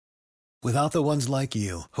Without the ones like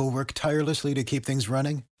you, who work tirelessly to keep things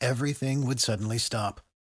running, everything would suddenly stop.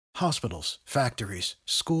 Hospitals, factories,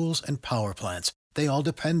 schools, and power plants, they all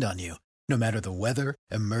depend on you. No matter the weather,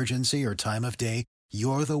 emergency, or time of day,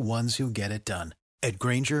 you're the ones who get it done. At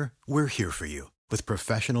Grainger, we're here for you with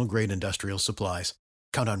professional-grade industrial supplies.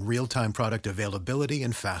 Count on real-time product availability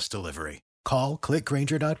and fast delivery. Call,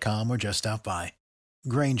 clickgrainger.com, or just stop by.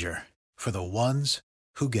 Grainger, for the ones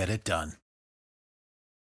who get it done.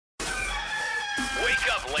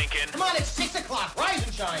 Wake up, Lincoln. Come on, it's 6 o'clock. Rise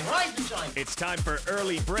and shine, rise and shine. It's time for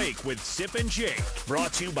Early Break with Sip and Jake,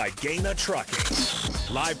 brought to you by Gaina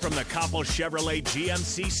Trucking. Live from the Koppel Chevrolet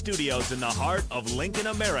GMC studios in the heart of Lincoln,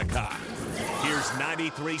 America. Here's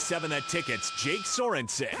 93.7 The Ticket's Jake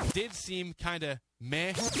Sorensen. Did seem kind of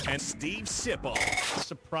meh. And Steve Sipple.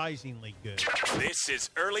 Surprisingly good. This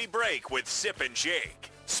is Early Break with Sip and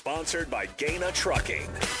Jake, sponsored by Gaina Trucking.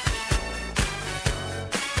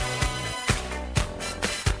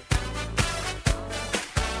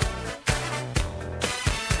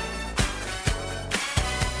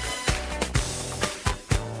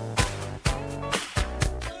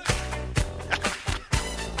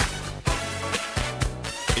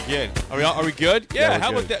 Again. Are we good? Yeah,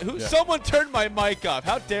 how good. about that? Yeah. Someone turned my mic off.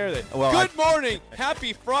 How dare they? Well, good morning.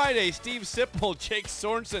 Happy Friday. Steve Sipple, Jake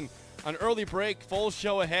Sorensen on Early Break. Full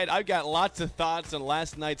show ahead. I've got lots of thoughts on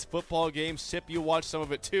last night's football game. Sip, you watched some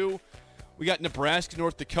of it too. We got Nebraska,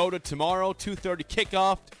 North Dakota tomorrow, 2:30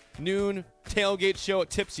 kickoff, noon tailgate show at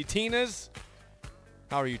Tipsy Tina's.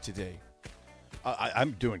 How are you today?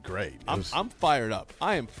 I'm doing great. I'm fired up.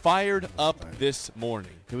 I am fired up this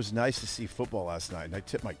morning. It was nice to see football last night, and I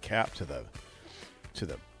tipped my cap to the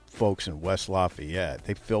folks in West Lafayette.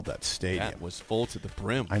 They filled that stadium. That was full to the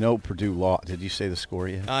brim. I know Purdue lost. Did you say the score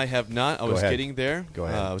yet? I have not. I was getting there. Go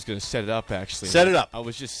ahead. I was going to set it up, actually. Set it up. I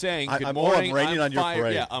was just saying, good I'm morning. raining on your fired,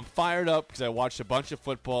 parade. Yeah, I'm fired up because I watched a bunch of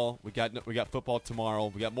football. We got football tomorrow.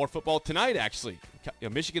 We got more football tonight, actually.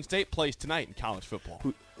 Michigan State plays tonight in college football.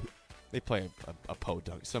 They play a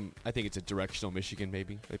podunk. I think it's a directional Michigan,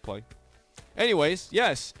 maybe, they play. Anyways,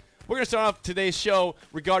 yes, we're going to start off today's show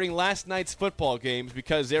regarding last night's football games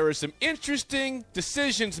because there were some interesting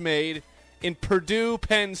decisions made in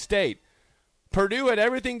Purdue-Penn State. Purdue had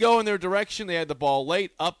everything go in their direction. They had the ball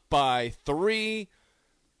late, up by 3.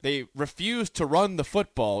 They refused to run the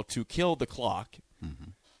football to kill the clock. Mm-hmm.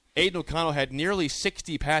 Aiden O'Connell had nearly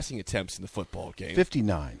 60 passing attempts in the football game.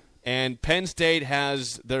 59. And Penn State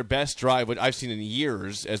has their best drive, which I've seen in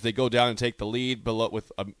years, as they go down and take the lead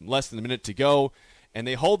with less than a minute to go. And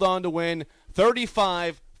they hold on to win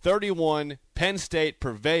 35-31. Penn State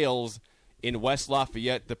prevails in West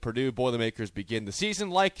Lafayette. The Purdue Boilermakers begin the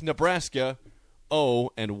season like Nebraska,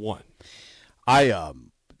 0-1. I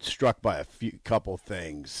struck by a couple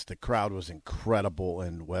things. The crowd was incredible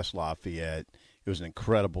in West Lafayette. It was an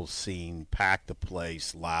incredible scene, packed the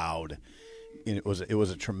place, loud. It was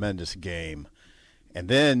a tremendous game. And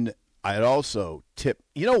then I had also tipped.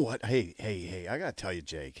 You know what? Hey! I gotta tell you,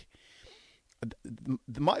 Jake.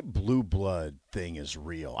 My blue blood thing is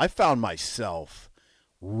real. I found myself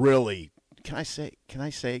really. Can I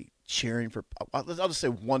say cheering for? I'll just say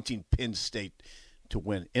wanting Penn State to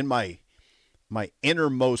win. In my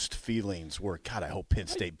innermost feelings were, God, I hope Penn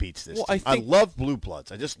State beats this team. I love blue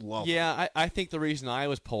bloods. I just love. Yeah, them. I think the reason I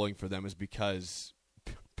was pulling for them is because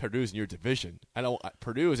Purdue's in your division.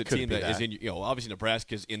 Purdue is a team that is in. Obviously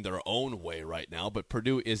Nebraska's in their own way right now, but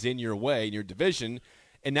Purdue is in your way in your division,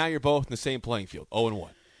 and now you're both in the same playing field, 0-1.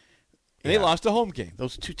 And they lost a home game.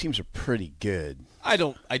 Those two teams are pretty good. I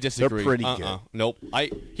disagree. They're pretty good. Nope.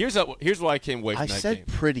 Here's what I came away from that game. I said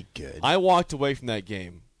pretty good. I walked away from that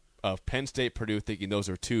game of Penn State Purdue thinking those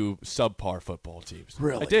are two subpar football teams.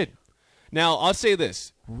 Really? I did. Now I'll say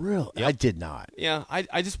this. Really? Yep. I did not. Yeah,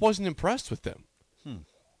 I just wasn't impressed with them.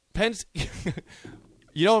 Penn's, I'm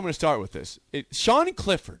going to start with this. Sean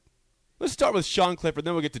Clifford. Let's start with Sean Clifford,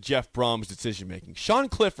 then we'll get to Jeff Brom's decision-making. Sean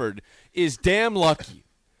Clifford is damn lucky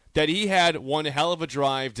that he had one hell of a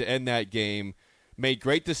drive to end that game, made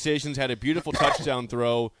great decisions, had a beautiful touchdown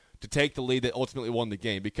throw to take the lead that ultimately won the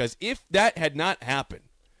game. Because if that had not happened,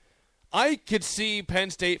 I could see Penn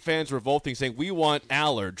State fans revolting, saying, we want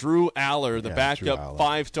Drew Aller, the backup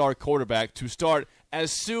five-star quarterback, to start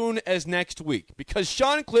as soon as next week. Because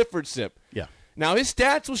Sean Clifford, Sip. Yeah. Now, his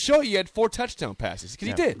stats will show you he had 4 touchdown passes, because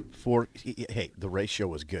he did. The ratio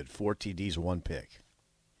was good. 4 TDs, 1 pick.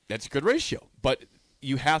 That's a good ratio. But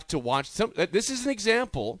you have to watch some. This is an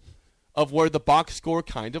example of where the box score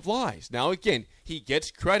kind of lies. Now, again, he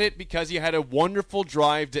gets credit because he had a wonderful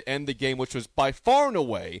drive to end the game, which was by far and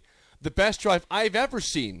away the best drive I've ever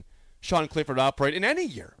seen Sean Clifford operate in any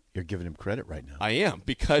year. You're giving him credit right now. I am,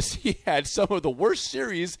 because he had some of the worst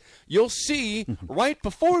series you'll see right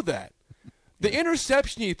before that. The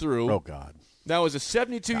interception he threw. Oh, God. That was a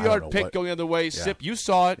 72-yard pick going the other way. Yeah. Sip, you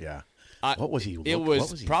saw it. Yeah. What was he? It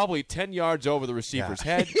was probably 10 yards over the receiver's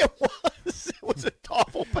head. It was. It was a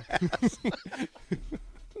awful pass.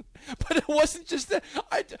 But it wasn't just that.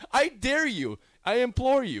 I dare you. I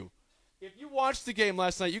implore you. If you watched the game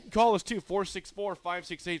last night, you can call us too,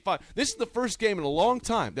 464-5685. This is the first game in a long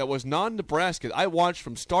time that was non-Nebraska I watched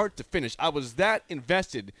from start to finish. I was that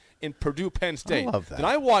invested in Purdue-Penn State. I love that. That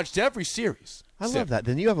I watched every series. I love that.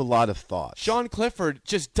 Then you have a lot of thoughts. Sean Clifford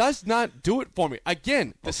just does not do it for me.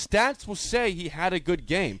 Again, the stats will say he had a good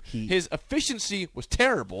game. His efficiency was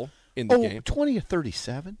terrible in the game. 20 to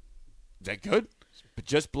 37? Is that good? But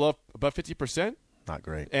just above 50%? Not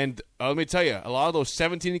great. And let me tell you, a lot of those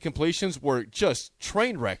 17 incompletions were just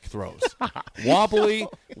train wreck throws. Wobbly,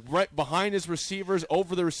 right behind his receivers,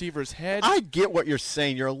 over the receiver's head. I get what you're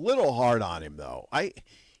saying. You're a little hard on him, though.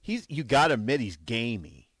 You got to admit he's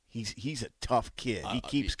gamey. He's a tough kid. He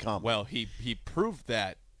keeps coming. Well, he proved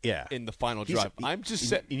that in the final drive. I'm just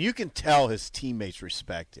saying. You can tell his teammates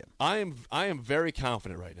respect him. I am very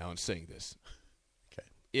confident right now in saying this. Okay.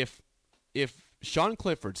 If Sean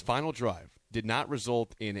Clifford's final drive did not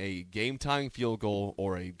result in a game-tying field goal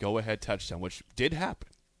or a go-ahead touchdown, which did happen,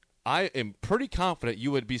 I am pretty confident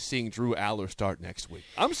you would be seeing Drew Aller start next week.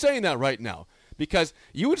 I'm saying that right now because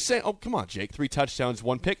you would say, oh, come on, Jake, 3 touchdowns,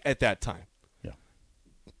 1 pick at that time. Yeah.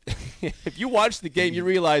 If you watch the game, you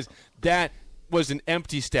realize that was an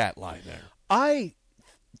empty stat line there. I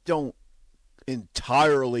don't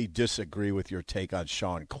entirely disagree with your take on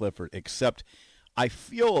Sean Clifford, except – I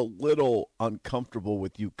feel a little uncomfortable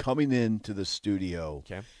with you coming into the studio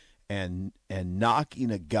and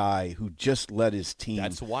knocking a guy who just led his team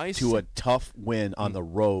to a tough win on the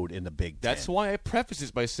road in the Big Ten. That's why I preface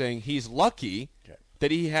this by saying he's lucky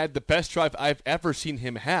that he had the best drive I've ever seen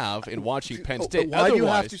him have in watching Penn State. Why do you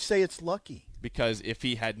have to say it's lucky? Because if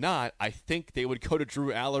he had not, I think they would go to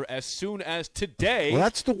Drew Aller as soon as today. Well,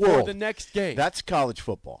 that's the world. For the next game. That's college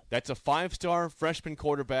football. That's a 5-star freshman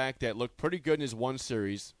quarterback that looked pretty good in his one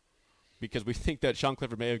series because we think that Sean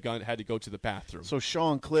Clifford may have had to go to the bathroom. So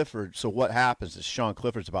Sean Clifford, what happens is Sean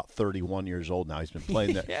Clifford's about 31 years old now. He's been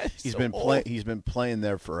playing there. He's been playing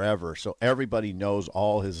there forever. So everybody knows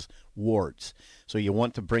all his warts. So you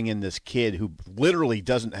want to bring in this kid who literally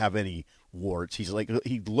doesn't have any warts.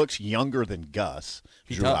 He looks younger than Gus.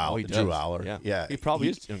 Drew Aller. Yeah. He probably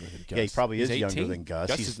is younger than Gus. Yeah, he probably is 18. younger than Gus.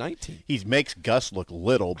 Gus is 19. He makes Gus look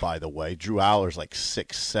little, by the way. Drew Aller's like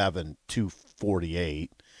 6'7",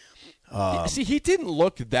 248. See, he didn't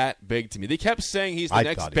look that big to me. They kept saying he's the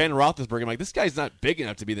next Ben Roethlisberger. I'm like, this guy's not big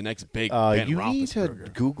enough to be the next big Ben you Roethlisberger. need to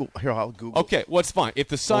Google. Here, I'll Google. Okay, well, it's fine. If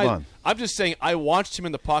the side, I'm just saying, I watched him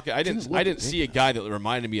in the pocket. I didn't see a guy that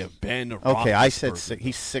reminded me of Ben Roethlisberger. Okay, I said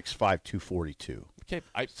he's 6'5", 242. Okay,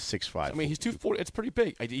 6'5". I mean, he's 240. It's pretty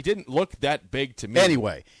big. He didn't look that big to me.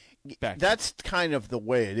 Anyway, that's kind of the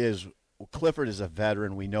way it is. Clifford is a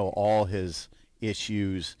veteran. We know all his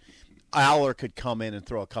issues. Aller could come in and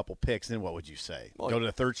throw a couple picks. Then what would you say? Go to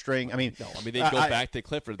the third string? I mean, no. I mean, they go back to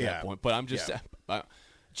Clifford at that point. But I'm just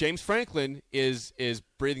James Franklin is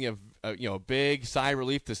breathing a big sigh of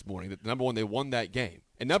relief this morning. That number one, they won that game,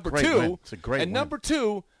 and number two, it's a great win. Number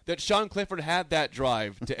two, that Sean Clifford had that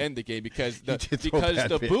drive to end the game because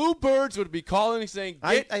the Boo Birds would be calling and saying,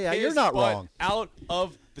 "Get his butt out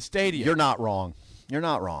of the stadium." You're not wrong.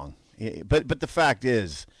 But the fact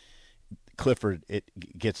is, Clifford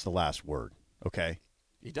gets the last word. Okay,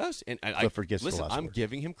 he does, and Clifford gets the last word. I'm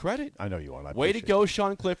giving him credit. I know you are. Way to go,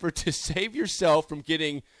 Sean Clifford, to save yourself from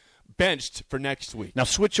getting benched for next week. Now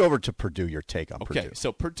switch over to Purdue. Your take on Purdue? Okay,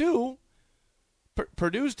 so Purdue's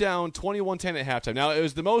down 21-10 at halftime. Now it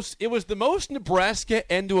was the most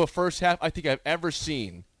Nebraska end to a first half I think I've ever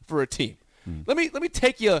seen for a team. Let me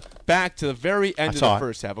take you back to the very end of the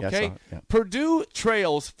first half, okay? Yeah. Purdue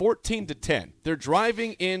trails 14-10. They're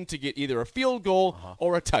driving in to get either a field goal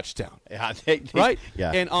or a touchdown. Yeah, right?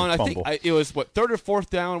 Yeah. And on, I think it was third or fourth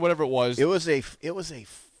down, whatever it was. It was a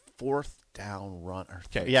fourth down run.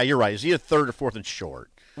 Okay. Yeah, you're right. It was either third or fourth and short.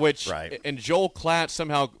 And Joel Klatt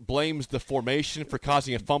somehow blames the formation for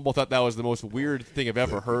causing a fumble. Thought that was the most weird thing I've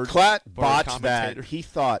ever heard. Klatt botched that. He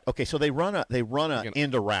thought, okay, so they run a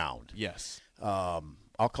end around. Yes.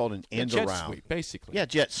 I'll call it an end jet around. Sweep, basically. Yeah,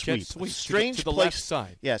 jet sweep. Strange to the left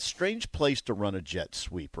side. Yeah, strange place to run a jet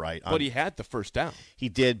sweep, right? But he had the first down. He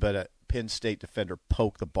did, but a Penn State defender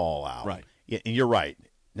poked the ball out. Right. Yeah, and you're right.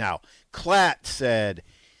 Now, Klatt said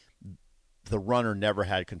the runner never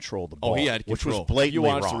had control of the ball. Oh, he had control. Which was blatantly you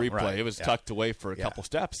watched wrong. the replay. Right. It was tucked away for a couple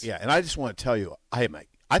steps. Yeah, and I just want to tell you,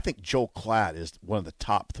 I think Joel Klatt is one of the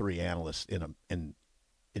top 3 analysts in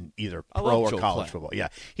either I pro love or Joel college Klatt. football. Yeah,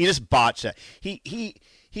 he just botched that.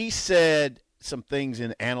 He said some things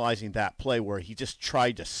in analyzing that play where he just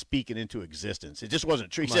tried to speak it into existence. It just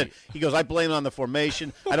wasn't true. He goes, I blame it on the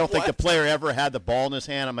formation. I don't think the player ever had the ball in his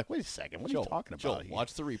hand. I'm like, wait a second, what are you talking about? Joel, here?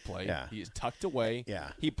 watch the replay. Yeah. He is tucked away.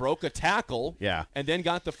 Yeah. He broke a tackle. Yeah. And then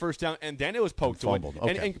got the first down, and then it was poked away. Fumbled.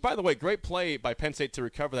 Okay. And by the way, great play by Penn State to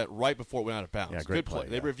recover that right before it went out of bounds. Yeah, Good great play. play,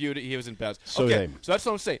 They yeah. reviewed it. He was in bounds. So So that's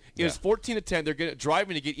what I'm saying. It was 14-10. They're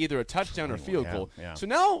driving to get either a touchdown or a field goal. Yeah. So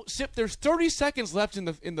now, Sip, there's 30 seconds left in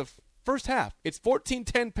the first half. It's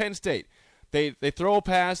 14-10 Penn State. They throw a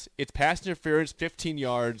pass. It's pass interference, 15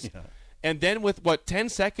 yards. Yeah. And then with, 10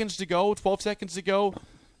 seconds to go, 12 seconds to go,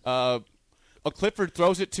 Clifford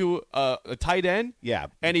throws it to a tight end. Yeah,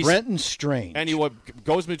 and Brenton Strange. And he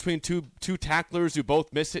goes between two tacklers who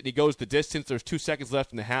both miss it, and he goes the distance. There's 2 seconds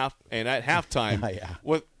left in the half, and at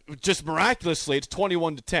halftime, just miraculously, it's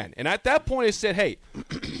 21-10. And at that point, I said, "Hey,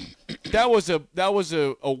 that was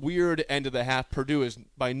a weird end of the half. Purdue is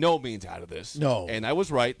by no means out of this." No, and I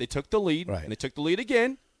was right. They took the lead, Right. and they took the lead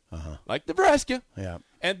again, like Nebraska. Yeah,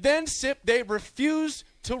 and then they refused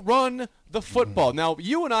to run the football. Now,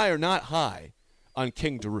 you and I are not high on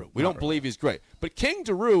King Daru. We don't believe he's great. But King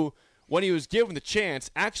Daru, when he was given the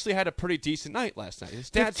chance, actually had a pretty decent night last night. His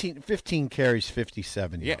stats, 15 carries,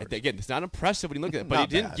 57 yards. Yeah, again, it's not impressive when you look at it, but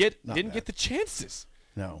Not he bad. didn't get the chances.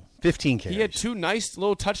 No, 15 carries. He had 2 nice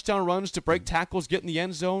little touchdown runs to break tackles, get in the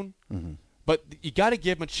end zone. Mm-hmm. But you got to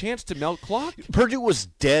give him a chance to melt clock. Purdue was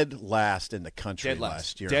dead last in the country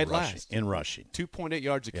last year. Dead in rushing. 2.8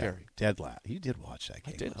 yards a carry. Dead last. You did watch that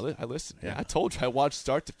game. I did. I listened. Yeah. I told you I watched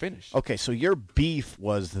start to finish. Okay, so your beef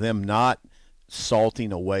was them not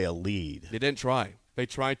salting away a lead. They didn't try. They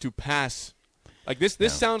tried to pass. Like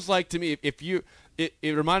this sounds like to me, if you it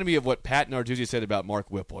reminded me of what Pat Narduzzi said about Mark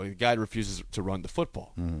Whipple. The guy refuses to run the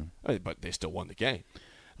football. But they still won the game.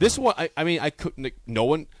 This one, I couldn't. No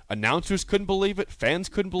one, announcers couldn't believe it. Fans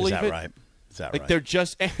couldn't believe it. Is that like right? they're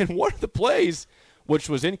just, and one of the plays, which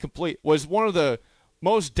was incomplete, was one of the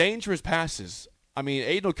most dangerous passes. I mean,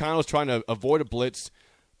 Aiden O'Connell's trying to avoid a blitz,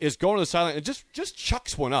 is going to the sideline and just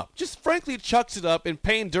chucks one up. Just frankly chucks it up, and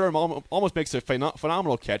Payne Durham almost makes a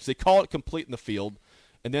phenomenal catch. They call it complete in the field,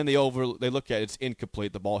 and then they look at it, it's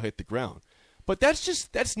incomplete. The ball hit the ground. But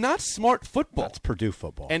that's not smart football. That's Purdue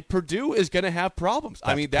football. And Purdue is going to have problems.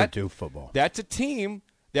 That's Purdue football. That's a team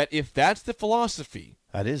that if that's the philosophy,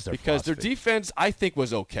 that is their because philosophy. their defense, I think,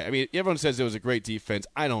 was okay. I mean, everyone says it was a great defense.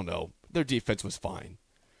 I don't know. Their defense was fine.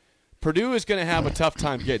 Purdue is going to have a tough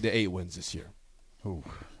time getting to 8 wins this year. Ooh.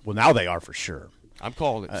 Well, now they are for sure. I'm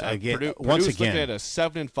calling it. Again, Purdue's again, looking at a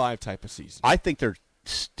 7-5 type of season. I think they're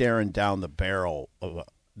staring down the barrel of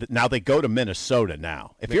now they go to Minnesota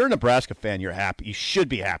now. If you're a Nebraska fan, you're happy. You should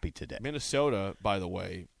be happy today. Minnesota, by the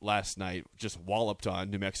way, last night just walloped on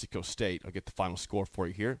New Mexico State. I'll get the final score for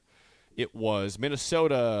you here. It was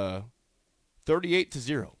Minnesota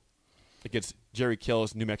 38-0 against Jerry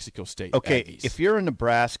Kill's New Mexico State. Okay, Aggies. if you're a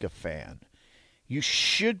Nebraska fan, you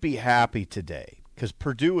should be happy today because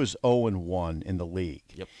Purdue is 0-1 in the league.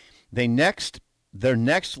 Yep. Their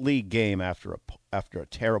next league game after a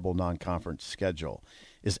terrible non-conference schedule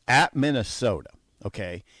is at Minnesota.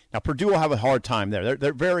 Okay, now Purdue will have a hard time there.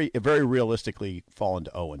 They're very realistically fallen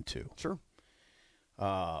to 0-2. Sure.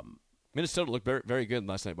 Minnesota looked very, very good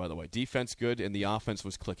last night, by the way. Defense good, and the offense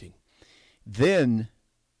was clicking. Then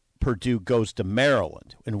Purdue goes to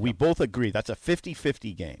Maryland, and we both agree that's a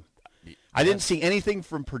 50-50 game. I didn't see anything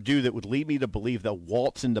from Purdue that would lead me to believe they'll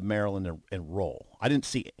waltz into Maryland and roll. I didn't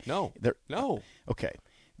see it. No. Okay.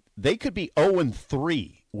 They could be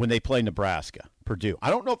 0-3 when they play Nebraska, Purdue. I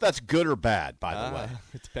don't know if that's good or bad, by the way.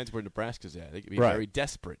 It depends where Nebraska's at. They could be Right. very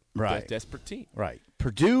desperate. Right. Desperate team. Right.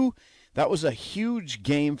 Purdue, that was a huge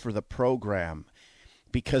game for the program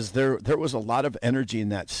because there was a lot of energy in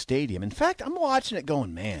that stadium. In fact, I'm watching it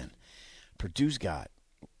going, man, Purdue's got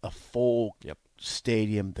a full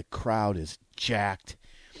stadium. The crowd is jacked.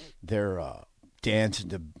 They're dancing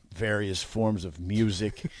to various forms of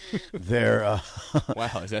music. They're wow,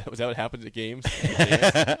 was that what happens at games?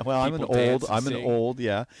 well, I'm an old,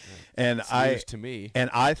 yeah. And it's news to me. And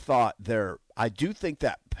I thought I do think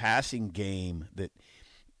that passing game that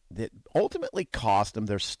ultimately cost them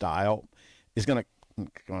their style is going to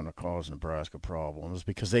cause Nebraska problems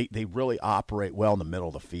because they really operate well in the middle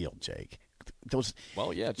of the field, Jake.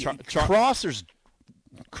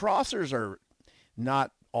 Crossers are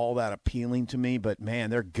not all that appealing to me, but man,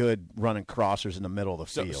 they're good running crossers in the middle of the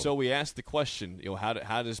field. So we asked the question,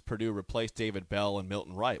 how does Purdue replace David Bell and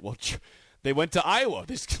Milton Wright? Well, They went to Iowa.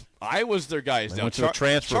 Iowa's their guys now. Went to the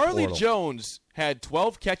transfer Charlie portal. Jones had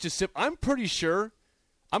 12 catches. I'm pretty sure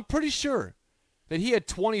that he had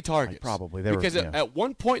 20 targets. Probably. Because at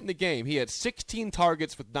one point in the game, he had 16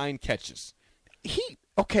 targets with 9 catches.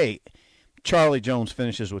 Charlie Jones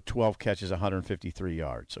finishes with 12 catches, 153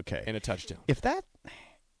 yards. Okay. And a touchdown.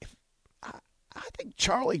 I think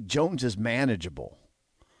Charlie Jones is manageable.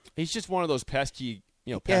 He's just one of those pesky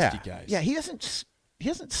guys. Yeah, he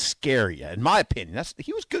doesn't scare you, in my opinion.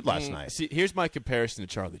 He was good last night. See, here's my comparison to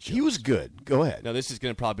Charlie Jones. He was good. Go ahead. Now, this is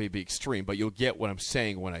going to probably be extreme, but you'll get what I'm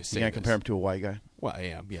saying when I say You going to compare him to a white guy? Well, I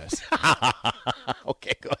am, yes.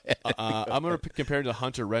 Okay, go ahead. I'm going to compare him to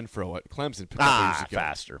Hunter Renfrow at Clemson.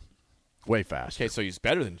 Faster. Way faster. Okay, so he's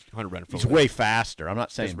better than Hunter Renfrow. He's way faster. I'm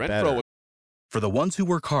not saying better. For the ones who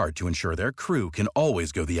work hard to ensure their crew can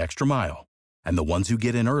always go the extra mile, and the ones who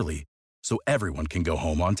get in early so everyone can go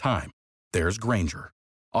home on time, there's Grainger,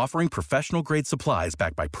 offering professional-grade supplies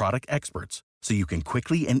backed by product experts so you can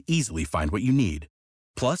quickly and easily find what you need.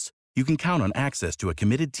 Plus, you can count on access to a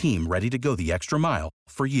committed team ready to go the extra mile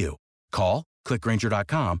for you. Call, click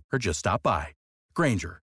Grainger.com, or just stop by.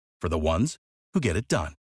 Grainger, for the ones who get it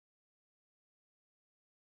done.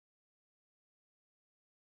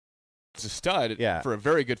 It's a stud for a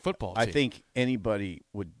very good football team. I think anybody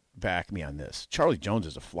would back me on this. Charlie Jones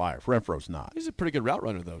is a flyer. Renfro's not. He's a pretty good route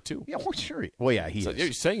runner, though, too. Yeah, well, sure. Well, yeah, he is.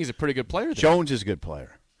 You're saying he's a pretty good player then. Jones is a good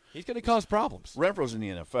player. He's going to cause problems. Renfro's in the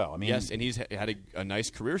NFL. I mean, yes, and he's had a nice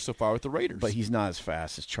career so far with the Raiders. But he's not as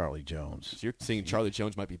fast as Charlie Jones. So you're saying Charlie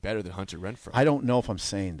Jones might be better than Hunter Renfrow. I don't know if I'm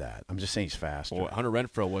saying that. I'm just saying he's faster. Well, Hunter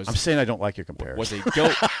Renfrow was. I'm saying I don't like your comparison.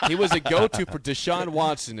 He was a go-to for Deshaun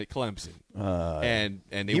Watson at Clemson, and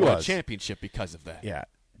they won a championship because of that. Yeah,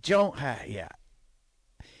 yeah.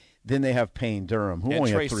 Then they have Payne Durham, who and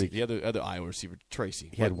only Tracy, had 3. The other Iowa receiver,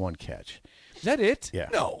 Tracy. He had 1 catch. Is that it? Yeah.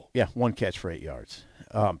 No. Yeah, 1 catch for 8 yards.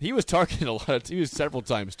 He was targeted a lot. He was several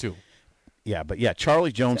times too. Yeah, but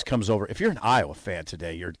Charlie Jones comes over. If you're an Iowa fan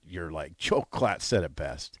today, you're like Joe Klatt said it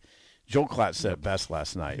best. Joe Klatt said it best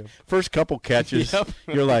last night. Yep. First couple catches,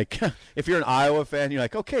 you're like, if you're an Iowa fan, you're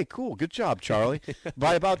like, okay, cool, good job, Charlie.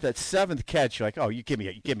 By about that 7th catch, you're like, oh, you give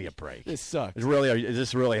me a break. This sucks. Is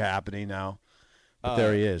this really happening now? But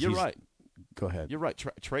there he is. You're right. Go ahead. You're right.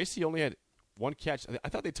 Tracy only had 1 catch. I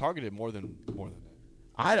thought they targeted more than that.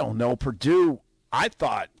 I don't know. Purdue. I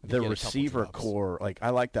thought the receiver core, I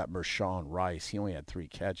like that Mershawn Rice. He only had 3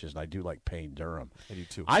 catches, and I do like Payne Durham. I do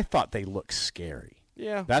too. I thought they looked scary.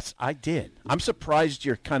 Yeah. I did. I'm surprised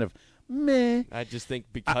you're kind of meh. I just think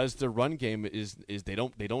because their run game is they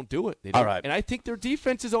don't do it. All right. And I think their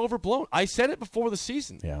defense is overblown. I said it before the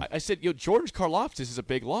season. Yeah. I said, George Karlaftis is a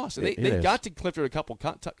big loss. And they got to Clifford a couple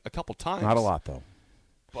times. Not a lot though.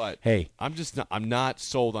 But hey, I'm not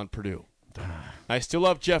sold on Purdue. I still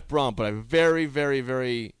love Jeff Brom, but I very, very,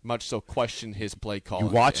 very much so question his play calling.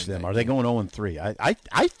 You watch them. Are they going 0-3?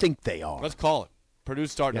 I think they are. Let's call it.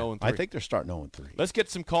 Purdue's starting 0-3. I think they're starting 0-3. Let's get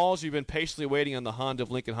some calls. You've been patiently waiting on the Honda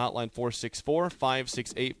of Lincoln hotline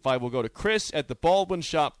 464-5685. We'll go to Chris at the Baldwin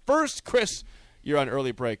shop. First, Chris, you're on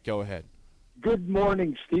early break. Go ahead. Good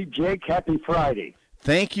morning, Steve. Jake, happy Friday.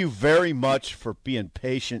 Thank you very much for being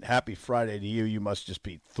patient. Happy Friday to you. You must just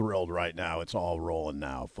be thrilled right now. It's all rolling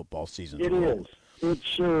now. Football season's rolling. It is. It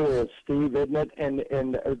sure is, Steve, isn't it?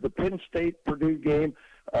 And the Penn State-Purdue game,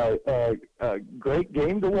 great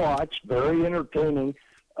game to watch, very entertaining.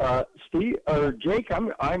 Steve or Jake,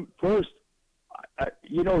 I'm first.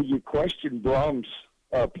 You questioned Brom's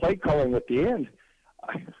play calling at the end.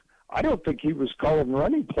 I don't think he was calling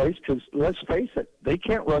running plays because let's face it, they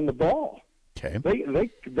can't run the ball. Okay.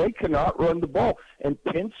 They cannot run the ball, and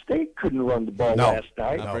Penn State couldn't run the ball last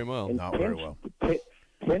night. Not very well. Not very well.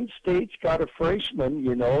 Penn State's got a freshman,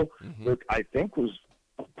 that I think was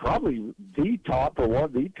probably the top or one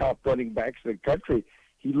of the top running backs in the country.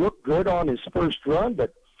 He looked good on his first run,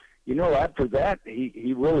 but after that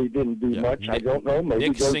he really didn't do much. I don't know. Maybe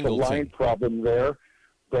there's a line problem there,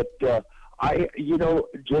 but.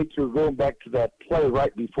 Jake, you're going back to that play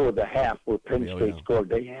right before the half where Penn State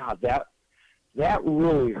scored. That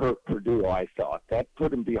really hurt Purdue, I thought. That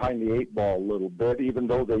put them behind the 8 ball a little bit, even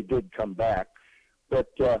though they did come back. But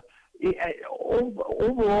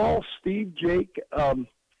overall, Steve, Jake,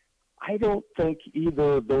 I don't think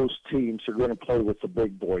either of those teams are going to play with the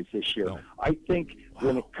big boys this year. No. I think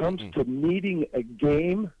when it comes to needing a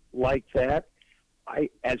game like that,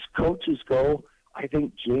 as coaches go, I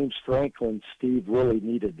think James Franklin, Steve, really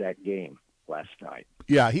needed that game last night.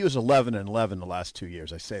 Yeah, he was 11-11 the last 2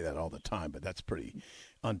 years. I say that all the time, but that's pretty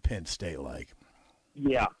un-Penn State-like.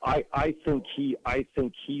 Yeah, I think he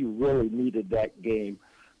really needed that game.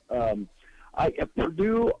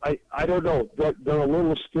 Purdue, I don't know. They're a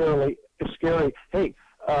little scary. Hey,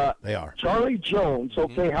 they are. Charlie Jones.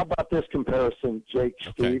 Okay, how about this comparison, Jake,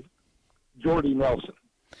 Steve? Jordy Nelson.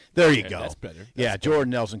 There you go. That's better.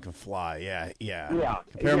 Jordan Nelson can fly. Yeah.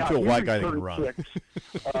 Compare him to a white guy that can run.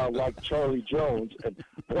 Like Charlie Jones. And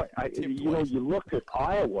boy, you look at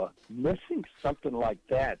Iowa missing something like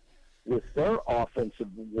that with their offensive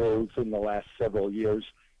woes in the last several years.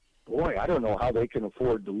 Boy, I don't know how they can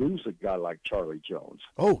afford to lose a guy like Charlie Jones.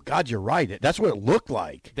 Oh, God, you're right. That's what it looked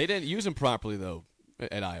like. They didn't use him properly, though,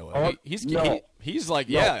 at Iowa. No. He's like,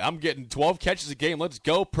 I'm getting 12 catches a game. Let's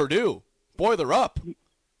go, Purdue. Boy, they're up.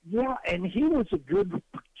 Yeah, and he was a good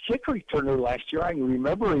kick returner last year. I can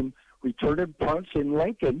remember him returning punts in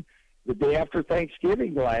Lincoln the day after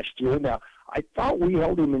Thanksgiving last year. Now, I thought we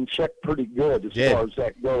held him in check pretty good as far as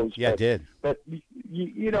that goes. Yeah, did. But,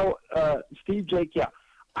 Steve, Jake,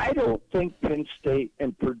 I don't think Penn State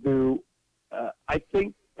and Purdue I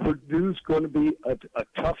think Purdue's going to be a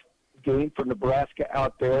tough game for Nebraska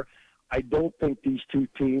out there. I don't think these two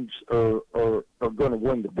teams are going to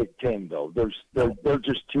win the Big Ten, though. There's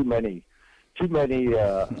just too many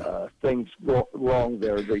things wrong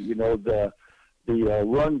there. The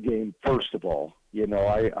run game, first of all.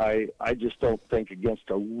 I just don't think against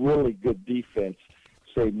a really good defense,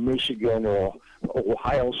 say Michigan or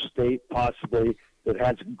Ohio State, possibly, that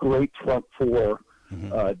has a great front four.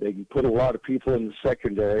 They can put a lot of people in the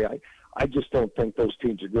secondary. I just don't think those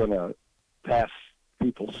teams are going to pass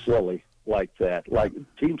people silly like that, like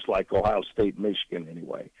teams like Ohio State, Michigan,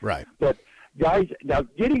 anyway. Right. But guys, now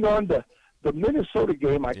getting on the Minnesota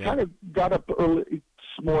game, I kind of got up early this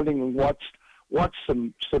morning and watched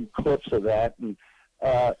some clips of that, and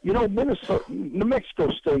New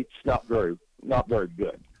Mexico State's not very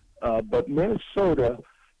good, but Minnesota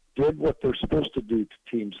did what they're supposed to do to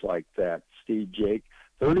teams like that. Steve, Jake,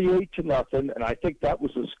 38-0, and I think that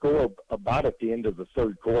was the score about at the end of the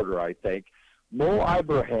third quarter. I think Mo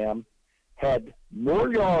Ibrahim had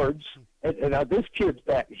more yards, and now this kid's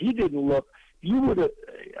back. He didn't look. You would have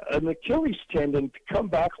an Achilles tendon to come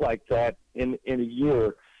back like that in a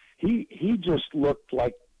year. He just looked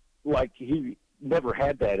like he never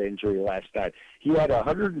had that injury last night. He had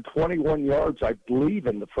 121 yards, I believe,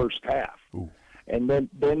 in the first half. Ooh. And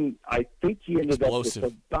then I think he ended up with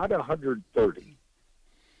about 130.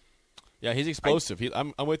 Yeah, he's explosive.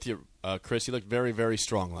 I'm with you, Chris. He looked very, very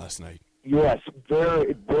strong last night. Yes,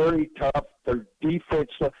 very, very tough. Their defense.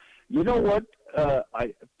 You know what?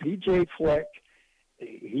 P.J. Fleck,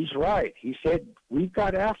 he's right. He said, we've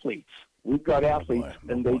got athletes. We've got athletes,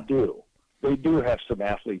 and they do. They do have some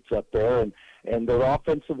athletes up there, and their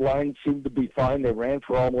offensive line seemed to be fine. They ran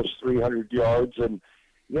for almost 300 yards, and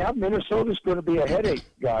yeah, Minnesota's going to be a headache,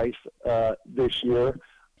 guys, this year.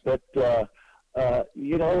 But it's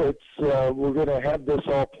we're going to have this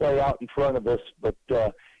all play out in front of us. But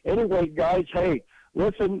anyway, guys, hey,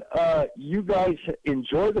 listen, you guys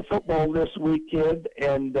enjoy the football this weekend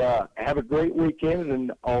and have a great weekend.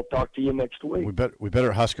 And I'll talk to you next week. We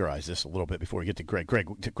better Huskerize this a little bit before we get to Greg.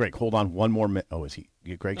 Greg, hold on one more minute. Oh, is he?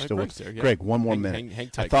 Greg still with? There, yeah. Greg, one more minute. Hang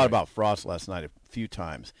tight, I thought Greg. about Frost last night a few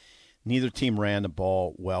times. Neither team ran the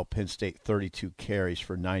ball well. Penn State 32 carries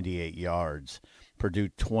for 98 yards. Purdue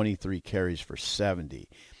 23 carries for 70.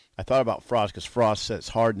 I thought about Frost because Frost said it's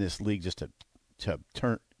hard in this league just to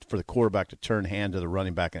turn for the quarterback to turn hand to the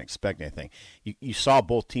running back and expect anything. You saw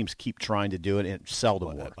both teams keep trying to do it, and it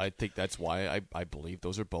seldom worked. I think that's why I believe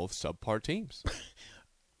those are both subpar teams.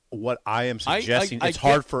 What I am suggesting, it's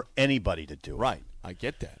hard for anybody to do. Right, I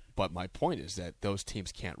get that. But my point is that those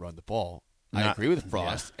teams can't run the ball. I agree with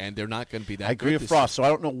Frost, and they're not going to be that good. I agree with Frost, so I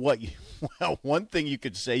don't know what well, one thing you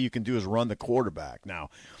could say you can do is run the quarterback now.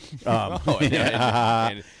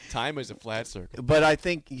 And time is a flat circle. But I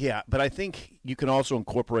think you can also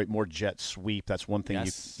incorporate more jet sweep. That's one thing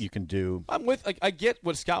you can do. I'm with. I get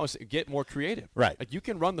what Scott was saying. Get more creative. Right. Like you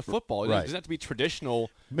can run the football. It doesn't have to be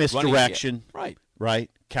traditional misdirection. Running.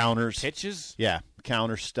 Right. Counters. Pitches. Yeah.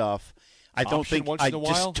 Counter stuff. I don't think once in a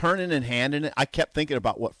while. Just turning and handing it. I kept thinking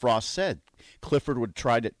about what Frost said. Clifford would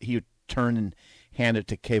he would turn and hand it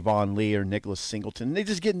to Kayvon Lee or Nicholas Singleton. And they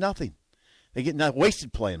just get nothing. They get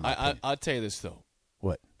wasted playing. I'll tell you this though.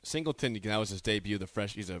 What? Singleton, that was his debut.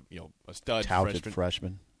 He's a stud touted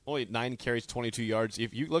freshman. Only 9 carries, 22 yards.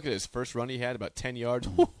 If you look at his first run, he had about 10 yards.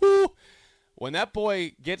 When that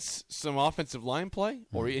boy gets some offensive line play,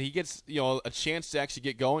 or he gets a chance to actually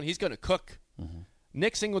get going, he's going to cook.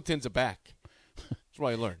 Nick Singleton's a back. That's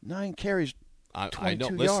what I learned. 9 carries. I know.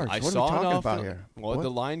 22 Listen, yards. I what saw are we talking enough. About here? Well, what?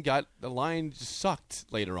 the line just sucked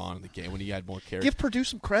later on in the game when he had more carries. Give Purdue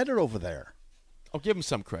some credit over there. I'll give him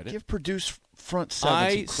some credit. Give Purdue front seven.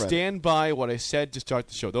 I stand by what I said to start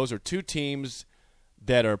the show. Those are two teams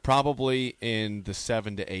that are probably in the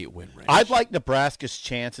 7 to 8 win range. I'd like Nebraska's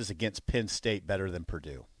chances against Penn State better than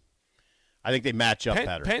Purdue. I think they match up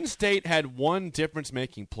better. Penn State had one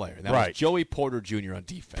difference-making player. That right. was Joey Porter Jr. on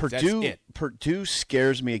defense. That's it. Purdue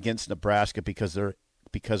scares me against Nebraska because of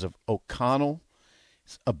O'Connell's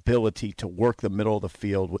ability to work the middle of the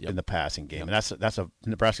field in the passing game. And that's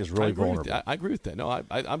Nebraska's really vulnerable. I agree with that. No,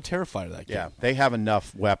 I'm terrified of that game. Yeah, they have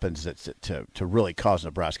enough weapons to really cause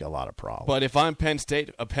Nebraska a lot of problems. But if I'm a Penn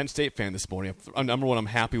State fan this morning, number one, I'm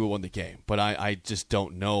happy we won the game. But I just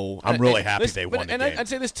don't know. I'm really happy they won the game. And I'd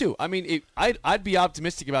say this, too. I mean, I'd be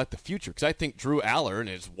optimistic about the future because I think Drew Aller, in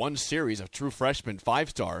his one series of true freshman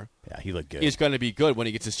 5-star, he looked good. Is going to be good when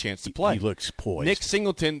he gets his chance to play. He looks poised. Nick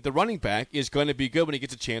Singleton, the running back, is going to be good when he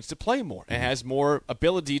gets a chance to play more and has more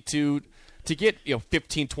ability to get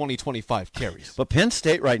 15, 20, 25 carries. But Penn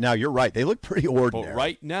State right now, you're right. They look pretty ordinary. But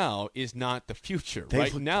right now is not the future.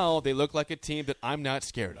 Now they look like a team that I'm not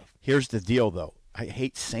scared of. Here's the deal, though. I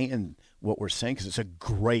hate saying what we're saying because it's a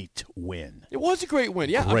great win. It was a great win.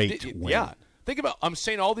 Yeah, great win. Yeah. Think about I'm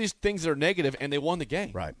saying all these things that are negative, and they won the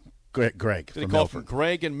game. Right. Greg from call from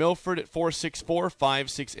Greg and Milford at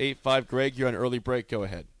 464-5685. Greg, you're on early break. Go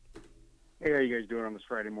ahead. Hey, how you guys doing on this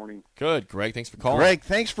Friday morning? Good, Greg. Thanks for calling. Greg,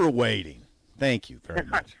 thanks for waiting. Thank you very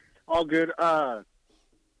much. All good.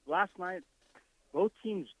 Last night, both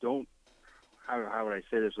teams don't, how would I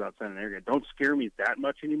say this without sounding arrogant, don't scare me that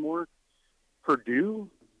much anymore. Purdue,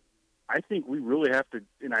 I think we really have to,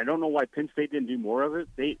 and I don't know why Penn State didn't do more of it.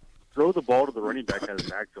 They throw the ball to the running back out of the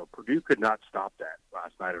backfield. Purdue could not stop that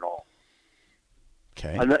last night at all.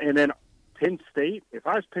 Okay. And then Penn State, if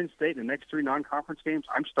I was Penn State in the next 3 non-conference games,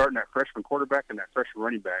 I'm starting that freshman quarterback and that freshman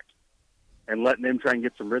running back and letting them try and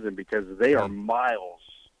get some rhythm because they are miles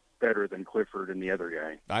better than Clifford and the other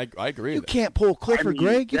guy. I agree. You can't pull Clifford,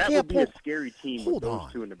 Greg. You that can't would be a scary team with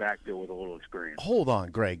those two in the backfield with a little experience. Hold on,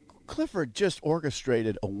 Greg. Clifford just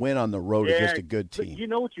orchestrated a win on the road against a good team. But you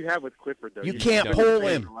know what you have with Clifford, though. You can't pull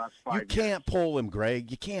him. You can't pull him, Greg.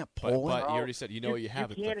 You can't pull him. But you already said you know what you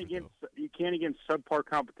have. You can't against subpar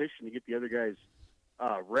competition to get the other guys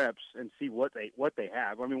reps and see what they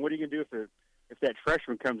have. I mean, what are you going to do if that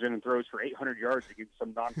freshman comes in and throws for 800 yards against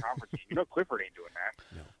some non-conference team? You know Clifford ain't doing that.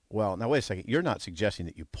 No. Well, now wait a second. You're not suggesting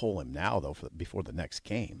that you pull him now, though, before the next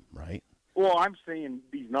game, right? Well, I'm saying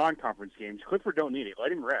these non-conference games, Clifford don't need it.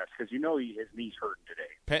 Let him rest because his knee's hurting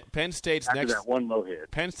today. Penn State's after that one low hit.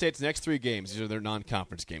 Penn State's next 3 games, these are their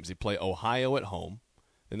non-conference games. They play Ohio at home,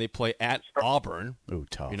 then they play at Auburn. Ooh,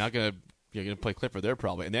 tough. You're gonna play Clifford there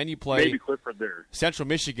probably, and then you play maybe Clifford there. Central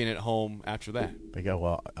Michigan at home after that.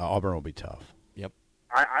 Auburn will be tough. Yep.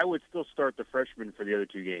 I would still start the freshman for the other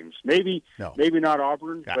 2 games. Maybe not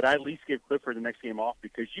Auburn, but I'd at least give Clifford the next game off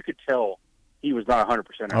because you could tell he was not 100%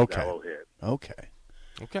 after that low hit. Okay.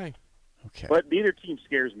 But neither team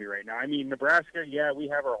scares me right now. I mean, Nebraska, we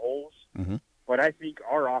have our holes, but I think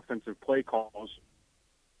our offensive play calls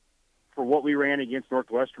for what we ran against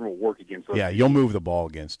Northwestern will work against us. Yeah, you'll move the ball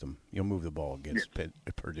against them. You'll move the ball against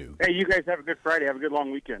Purdue. Hey, you guys have a good Friday. Have a good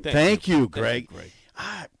long weekend. Thank you, Greg.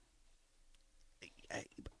 I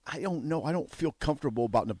don't know. I don't feel comfortable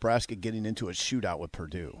about Nebraska getting into a shootout with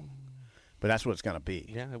Purdue. But that's what it's going to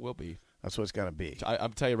be. Yeah, it will be. That's what it's going to be.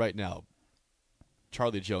 I'm telling you right now,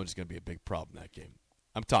 Charlie Jones is going to be a big problem in that game.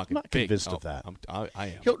 I'm talking I'm not big. convinced of that. I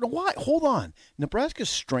am. Why? Hold on. Nebraska's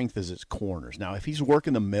strength is its corners. Now, if he's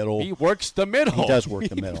working the middle. He works the middle. He does work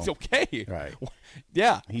the middle. It's okay. Right.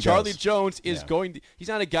 Yeah. Charlie does. Jones is going to – he's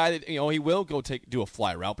not a guy that, he will go do a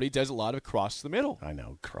fly route, but he does a lot of across the middle. I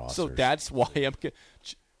know, crossers. So that's why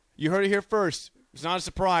you heard it here first. It's not a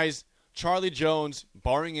surprise. Charlie Jones,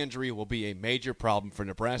 barring injury, will be a major problem for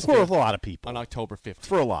Nebraska. For a lot of people. On October 15th.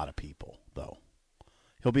 For a lot of people, though.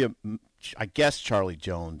 He'll be I guess Charlie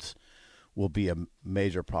Jones will be a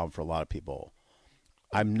major problem for a lot of people.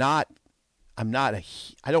 I don't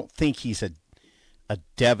think he's a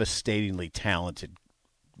devastatingly talented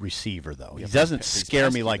receiver, though. He doesn't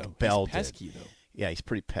scare me like Bell did. He's pesky, though. Yeah, he's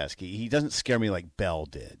pretty pesky. He doesn't scare me like Bell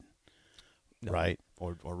did. No. Right?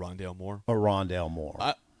 Or Rondale Moore.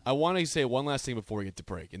 I want to say one last thing before we get to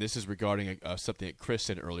break, and this is regarding something that Chris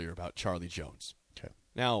said earlier about Charlie Jones. Okay.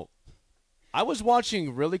 Now, I was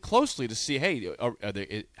watching really closely to see, how is he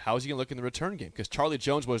going to look in the return game? Because Charlie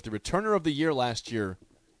Jones was the returner of the year last year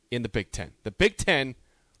in the Big Ten. The Big Ten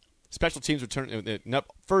special teams return,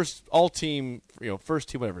 first all-team, first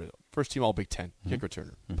team all Big Ten, kick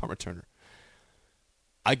returner, punt returner.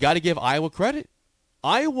 I got to give Iowa credit.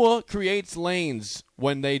 Iowa creates lanes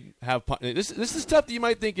when they have punt. This is stuff that you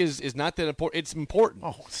might think is not that important. It's important.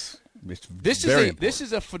 Oh, it's This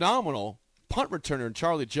is a phenomenal punt returner in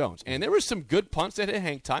Charlie Jones. And there were some good punts that had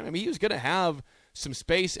hang time. I mean, he was going to have some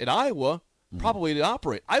space at Iowa probably to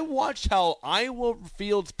operate. I watched how Iowa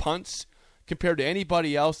fields punts compared to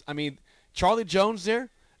anybody else. I mean, Charlie Jones there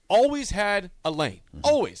always had a lane.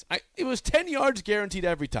 Always. It was 10 yards guaranteed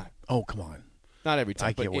every time. Oh, come on. Not every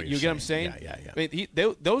time, but you get what I'm saying? Yeah. I mean,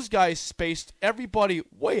 those guys spaced everybody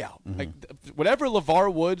way out. Like whatever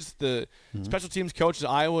LeVar Woods, the special teams coach at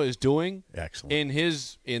Iowa, is doing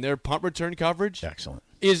in their punt return coverage,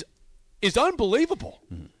 is unbelievable.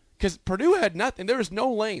 Because Purdue had nothing. There was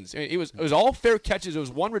no lanes. I mean, it was all fair catches. It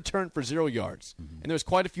was one return for 0 yards, and there was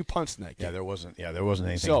quite a few punts in that game. There wasn't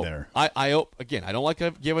anything there. I hope again. I don't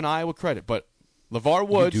like giving Iowa credit, but LeVar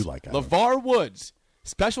Woods, You do like Iowa. LeVar Woods,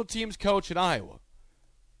 special teams coach at Iowa,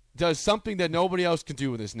 does something that nobody else can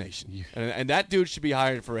do in this nation, and that dude should be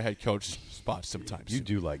hired for a head coach spot sometime. You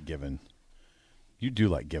do like giving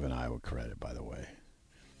Iowa credit, by the way.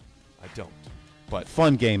 I don't, but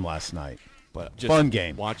fun game last night. But just fun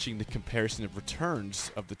game. Watching the comparison of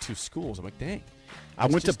returns of the two schools, I'm like, dang. I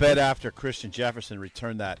went to bed after Christian Jefferson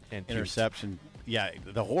returned that interception. Yeah,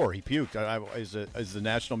 the horror. He puked. Is the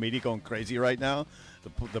national media going crazy right now?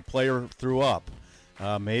 The player threw up.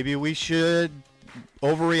 Maybe we should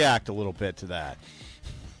overreact a little bit to that.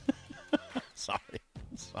 Sorry.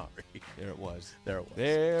 There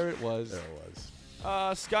it was.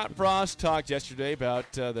 Scott Frost talked yesterday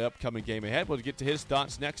about the upcoming game ahead. We'll get to his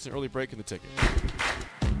thoughts next. An early break in the ticket.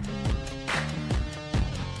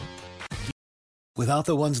 Without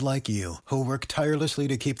the ones like you, who work tirelessly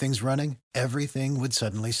to keep things running, everything would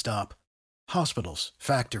suddenly stop. Hospitals,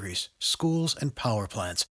 factories, schools, and power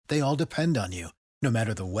plants, they all depend on you. No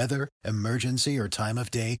matter the weather, emergency, or time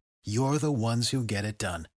of day, you're the ones who get it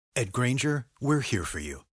done. At Grainger, we're here for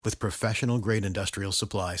you with professional-grade industrial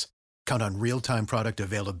supplies. Count on real-time product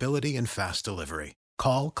availability and fast delivery.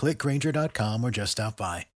 Call, clickgrainger.com, or just stop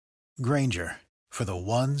by. Grainger, for the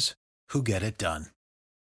ones who get it done.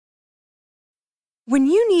 When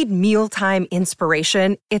you need mealtime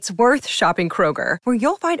inspiration, it's worth shopping Kroger, where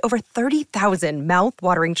you'll find over 30,000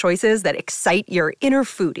 mouth-watering choices that excite your inner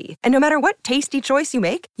foodie. And no matter what tasty choice you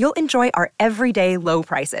make, you'll enjoy our everyday low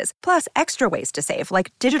prices, plus extra ways to save,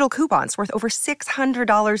 like digital coupons worth over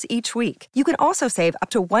 $600 each week. You can also save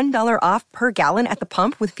up to $1 off per gallon at the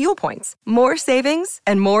pump with fuel points. More savings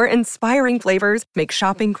and more inspiring flavors make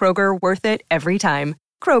shopping Kroger worth it every time.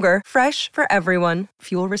 Kroger, fresh for everyone.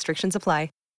 Fuel restrictions apply.